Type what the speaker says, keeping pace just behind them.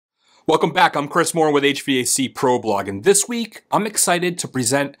Welcome back, I'm Chris Moore with HVAC Pro Blog, and this week I'm excited to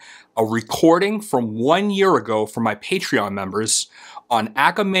present a recording from 1 year ago for my Patreon members on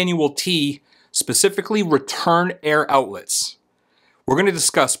ACA Manual T, specifically return air outlets. We're going to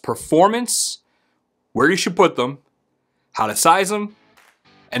discuss performance, where you should put them, how to size them,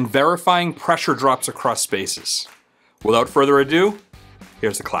 and verifying pressure drops across spaces. Without further ado,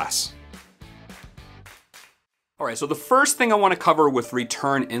 here's the class. Alright, so the first thing I want to cover with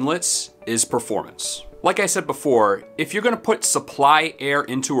return inlets is performance. Like I said before, if you're going to put supply air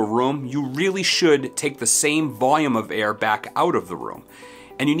into a room, you really should take the same volume of air back out of the room.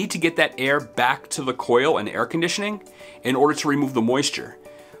 And you need to get that air back to the coil and air conditioning in order to remove the moisture.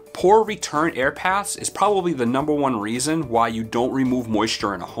 Poor return air paths is probably the #1 reason why you don't remove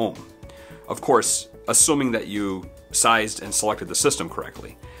moisture in a home. Of course, assuming that you sized and selected the system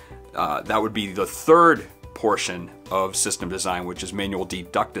correctly. That would be the third portion of system design, which is manual D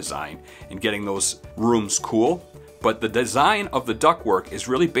duct design and getting those rooms cool. But the design of the ductwork is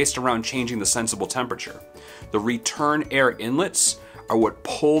really based around changing the sensible temperature. The return air inlets are what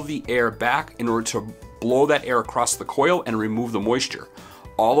pull the air back in order to blow that air across the coil and remove the moisture.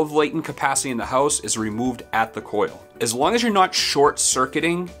 All of latent capacity in the house is removed at the coil. As long as you're not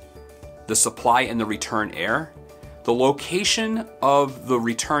short-circuiting the supply and the return air, the location of the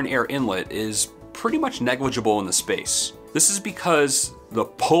return air inlet is pretty much negligible in the space. This is because the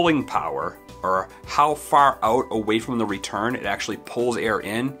pulling power, or how far out away from the return it actually pulls air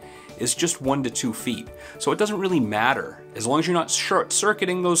in, is just 1 to 2 feet. So it doesn't really matter. As long as you're not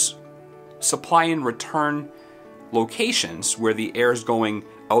short-circuiting those supply and return locations where the air is going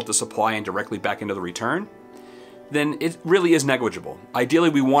out the supply and directly back into the return, then it really is negligible. Ideally,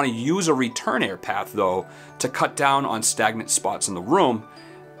 we want to use a return air path, though, to cut down on stagnant spots in the room.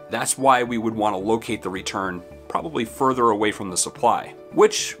 That's why we would want to locate the return probably further away from the supply.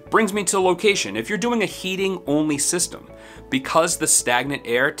 Which brings me to location. If you're doing a heating only system, because the stagnant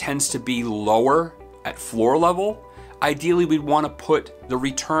air tends to be lower at floor level, ideally we'd want to put the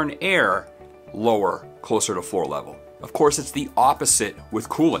return air lower, closer to floor level. Of course, it's the opposite with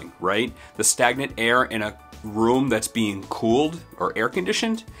cooling, right? The stagnant air in a room that's being cooled or air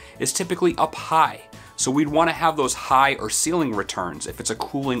conditioned is typically up high. So we'd want to have those high or ceiling returns if it's a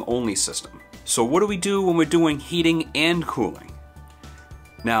cooling only system. So what do we do when we're doing heating and cooling?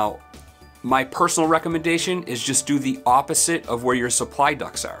 Now, my personal recommendation is just do the opposite of where your supply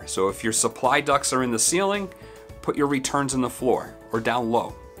ducts are. So if your supply ducts are in the ceiling, put your returns in the floor or down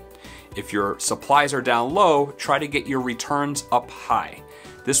low. If your supplies are down low, try to get your returns up high.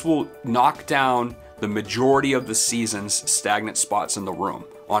 This will knock down the majority of the season's stagnant spots in the room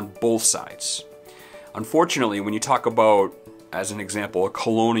on both sides. Unfortunately, when you talk about, as an example, a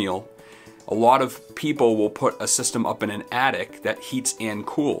colonial, a lot of people will put a system up in an attic that heats and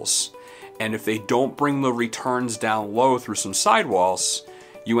cools. And if they don't bring the returns down low through some sidewalls,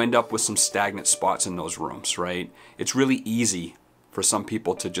 you end up with some stagnant spots in those rooms, right? It's really easy for some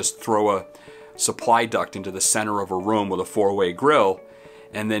people to just throw a supply duct into the center of a room with a 4-way grill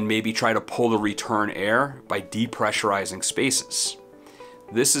and then maybe try to pull the return air by depressurizing spaces.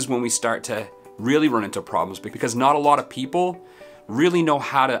 This is when we start to really run into problems because not a lot of people really know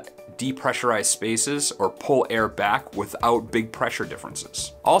how to depressurize spaces or pull air back without big pressure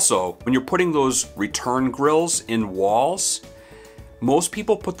differences. Also, when you're putting those return grills in walls, most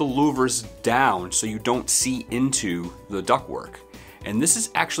people put the louvers down so you don't see into the ductwork. And this is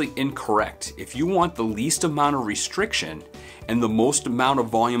actually incorrect. If you want the least amount of restriction and the most amount of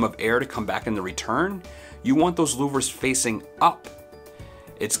volume of air to come back in the return, you want those louvers facing up.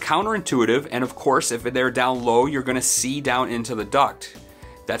 It's counterintuitive, and of course, if they're down low, you're gonna see down into the duct.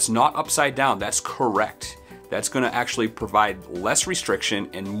 That's not upside down, that's correct. That's gonna actually provide less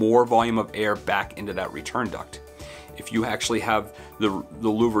restriction and more volume of air back into that return duct. If you actually have the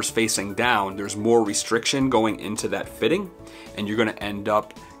louvers facing down, there's more restriction going into that fitting, and you're gonna end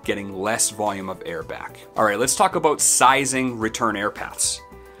up getting less volume of air back. All right, let's talk about sizing return air paths.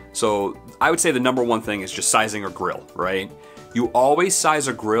 So I would say the #1 thing is just sizing a grill, right? You always size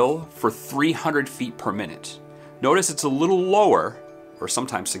a grill for 300 feet per minute. Notice it's a little lower, or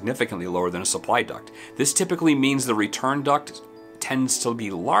sometimes significantly lower than a supply duct. This typically means the return duct tends to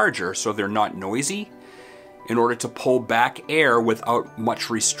be larger so they're not noisy in order to pull back air without much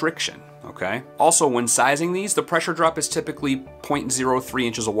restriction, okay? Also, when sizing these, the pressure drop is typically 0.03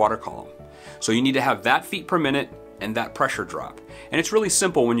 inches of water column. So you need to have that feet per minute and that pressure drop. And it's really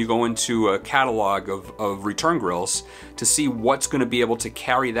simple when you go into a catalog of return grills to see what's going to be able to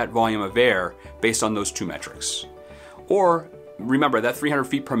carry that volume of air based on those two metrics. Or Remember that 300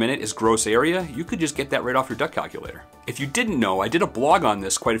 feet per minute is gross area. You could just get that right off your duct calculator. If you didn't know, I did a blog on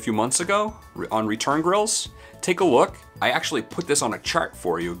this quite a few months ago on return grills. Take a look. I actually put this on a chart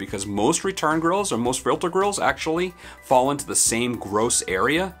for you because most return grills or most filter grills actually fall into the same gross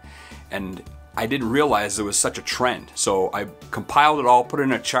area. And I didn't realize there was such a trend. So I compiled it all, put it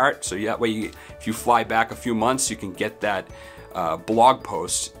in a chart, so that way if you fly back a few months, you can get that blog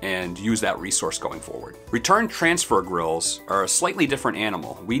post and use that resource going forward. Return transfer grills are a slightly different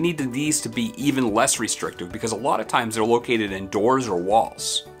animal. We need these to be even less restrictive because a lot of times they're located in doors or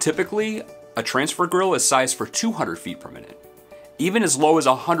walls. Typically, a transfer grill is sized for 200 feet per minute, even as low as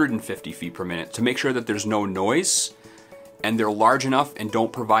 150 feet per minute to make sure that there's no noise and they're large enough and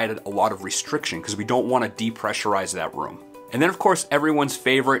don't provide a lot of restriction because we don't want to depressurize that room. And then of course, everyone's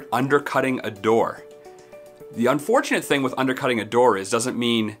favorite, undercutting a door. The unfortunate thing with undercutting a door is doesn't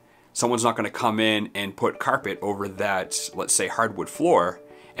mean someone's not going to come in and put carpet over that, let's say, hardwood floor,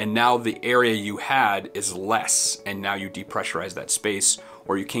 and now the area you had is less, and now you depressurize that space,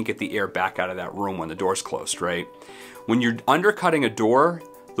 or you can't get the air back out of that room when the door's closed, right? When you're undercutting a door,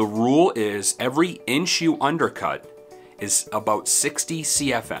 the rule is every inch you undercut is about 60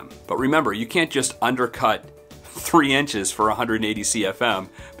 CFM. But remember, you can't just undercut 3 inches for 180 CFM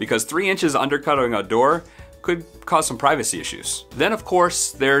because 3 inches undercutting a door could cause some privacy issues. Then of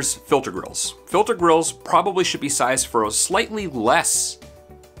course, there's filter grills. Filter grills probably should be sized for a slightly less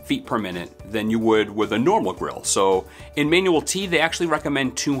feet per minute than you would with a normal grill. So in manual T, they actually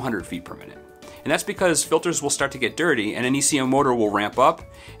recommend 200 feet per minute. And that's because filters will start to get dirty and an ECM motor will ramp up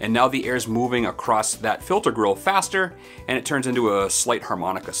and now the air's moving across that filter grill faster and it turns into a slight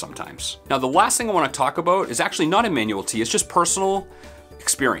harmonica sometimes. Now the last thing I want to talk about is actually not in manual T, it's just personal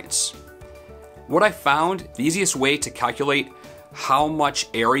experience. What I found, the easiest way to calculate how much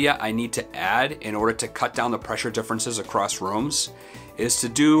area I need to add in order to cut down the pressure differences across rooms is to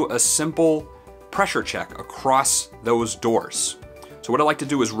do a simple pressure check across those doors. So what I like to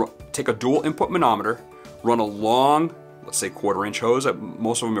do is take a dual input manometer, run a long, let's say 1/4 inch hose,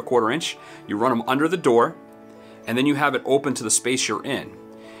 most of them are 1/4 inch, you run them under the door, and then you have it open to the space you're in.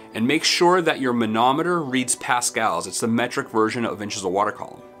 And make sure that your manometer reads pascals. It's the metric version of inches of water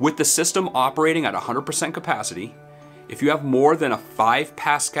column. With the system operating at 100% capacity, if you have more than a 5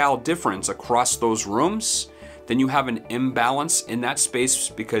 pascal difference across those rooms, then you have an imbalance in that space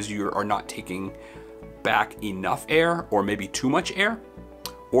because you are not taking back enough air or maybe too much air,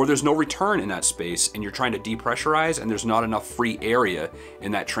 or there's no return in that space and you're trying to depressurize and there's not enough free area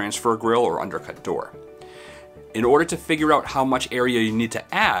in that transfer grill or undercut door. In order to figure out how much area you need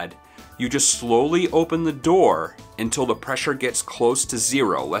to add, you just slowly open the door until the pressure gets close to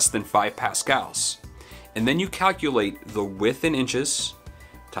 0, less than 5 pascals. And then you calculate the width in inches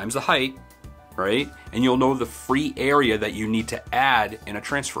times the height, right? And you'll know the free area that you need to add in a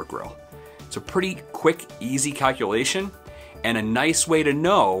transfer grill. It's a pretty quick, easy calculation and a nice way to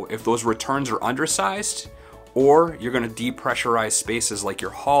know if those returns are undersized or you're gonna depressurize spaces like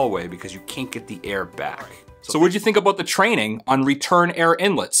your hallway because you can't get the air back. So what did you think about the training on return air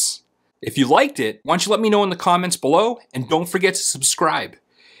inlets? If you liked it, why don't you let me know in the comments below and don't forget to subscribe.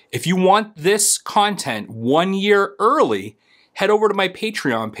 If you want this content 1 year early, head over to my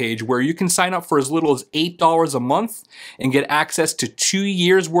Patreon page where you can sign up for as little as $8 a month and get access to 2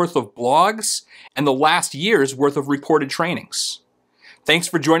 years worth of blogs and the last year's worth of recorded trainings. Thanks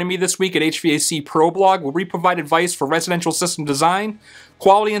for joining me this week at HVAC Pro Blog, where we provide advice for residential system design,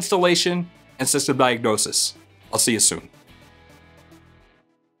 quality installation, and system diagnosis. I'll see you soon.